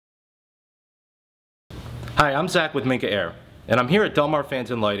Hi, I'm Zach with Minka Aire, and I'm here at Del Mar Fans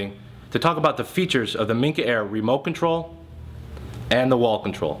and Lighting to talk about the features of the Minka Aire remote control and the wall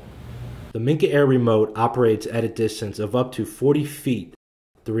control. The Minka Aire remote operates at a distance of up to 40 feet.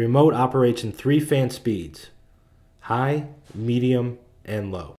 The remote operates in 3 fan speeds: high, medium,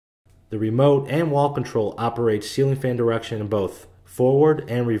 and low. The remote and wall control operates ceiling fan direction in both forward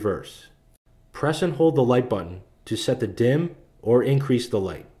and reverse. Press and hold the light button to set the dim or increase the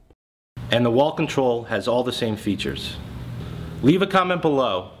light. And the wall control has all the same features. Leave a comment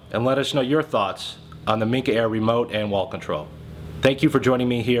below and let us know your thoughts on the Minka Aire remote and wall control. Thank you for joining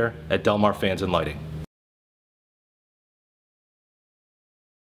me here at Del Mar Fans and Lighting.